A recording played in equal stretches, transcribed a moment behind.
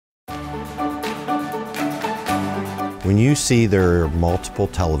When you see there are multiple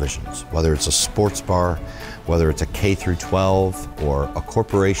televisions, whether it's a sports bar, whether it's a K through 12 or a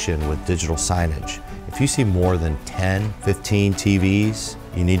corporation with digital signage, if you see more than 10, 15 TVs,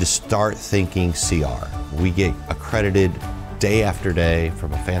 you need to start thinking CR. We get accredited day after day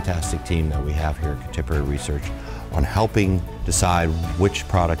from a fantastic team that we have here at Contemporary Research on helping decide which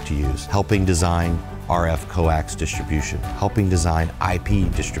product to use, helping design RF coax distribution, helping design IP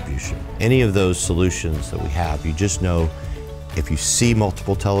distribution. Any of those solutions that we have, you just know if you see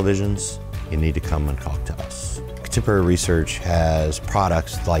multiple televisions, you need to come and talk to us. Contemporary Research has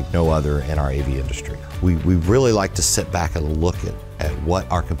products like no other in our AV industry. We really like to sit back and look at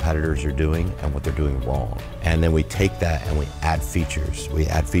what our competitors are doing and what they're doing wrong. And then we take that and we add features. We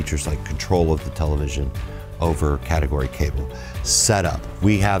add features like control of the television over category cable. Setup.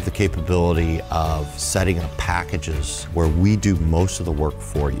 We have the capability of setting up packages where we do most of the work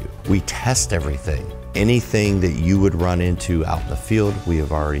for you. We test everything. Anything that you would run into out in the field, we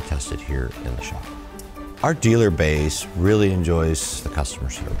have already tested here in the shop. Our dealer base really enjoys the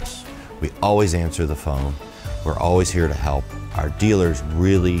customer service. We always answer the phone. We're always here to help. Our dealers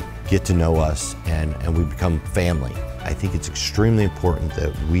really get to know us and we become family. I think it's extremely important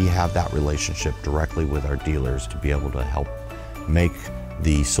that we have that relationship directly with our dealers to be able to help make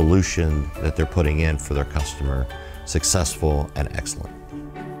the solution that they're putting in for their customer successful and excellent.